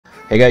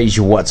Hey guys,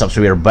 what's up? So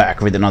we are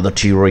back with another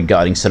tea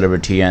regarding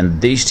celebrity, and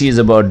this tea is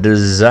about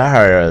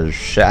Desiree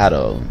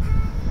Shadow.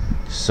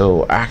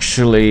 So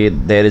actually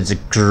there is a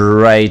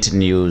great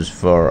news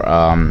for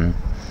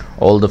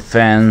all the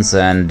fans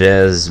and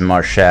Des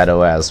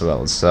Machado as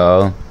well.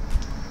 So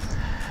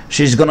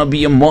she's gonna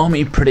be a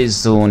mommy pretty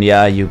soon.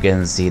 Yeah, you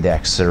can see the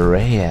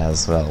X-ray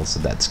as well, so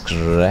that's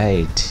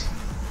great.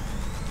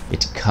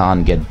 It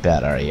can't get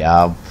better.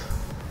 Yeah,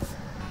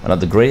 one of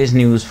the greatest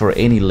news for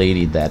any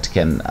lady that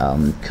can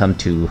come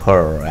to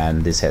her,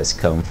 and this has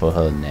come for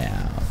her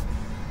now.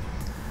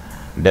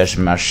 Des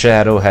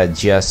Machado had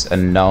just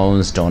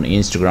announced on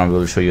Instagram,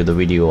 we'll show you the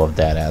video of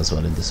that as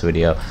well in this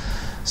video,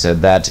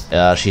 said that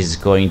she's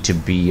going to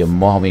be a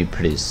mommy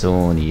pretty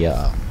soon.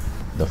 Yeah,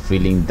 the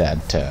feeling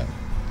that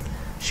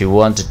she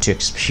wanted to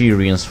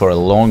experience for a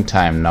long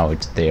time, now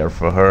it's there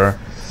for her.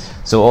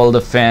 So all the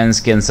fans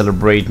can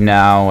celebrate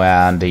now,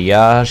 and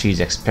yeah,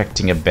 she's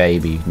expecting a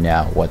baby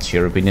now. What's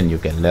your opinion? You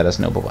can let us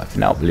know. Bye bye for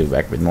now. We'll be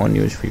back with more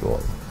news for you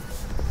all.